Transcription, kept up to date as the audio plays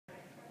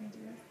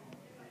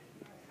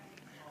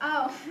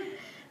Oh,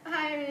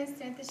 hi, my name is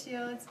Samantha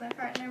Shields. My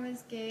partner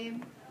was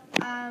Gabe.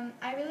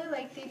 I really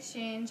liked the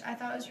exchange. I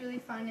thought it was really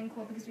fun and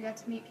cool because we got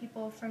to meet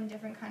people from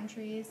different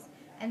countries,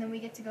 and then we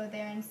get to go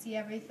there and see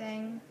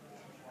everything.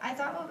 I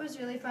thought what was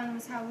really fun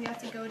was how we got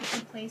to go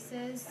different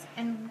places,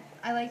 and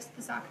I liked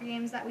the soccer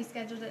games that we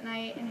scheduled at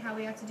night and how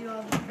we got to do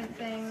all the different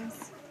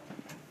things.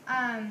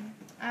 I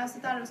also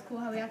thought it was cool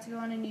how we got to go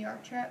on a New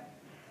York trip.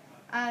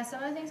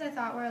 Some of the things I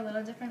thought were a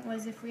little different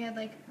was if we had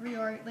like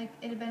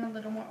it had been a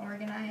little more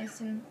organized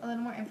and a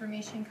little more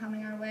information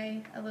coming our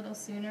way a little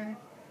sooner,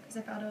 because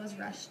I felt it was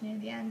rushed near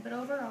the end. But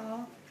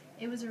overall,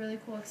 it was a really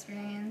cool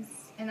experience,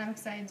 and I'm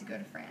excited to go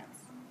to France.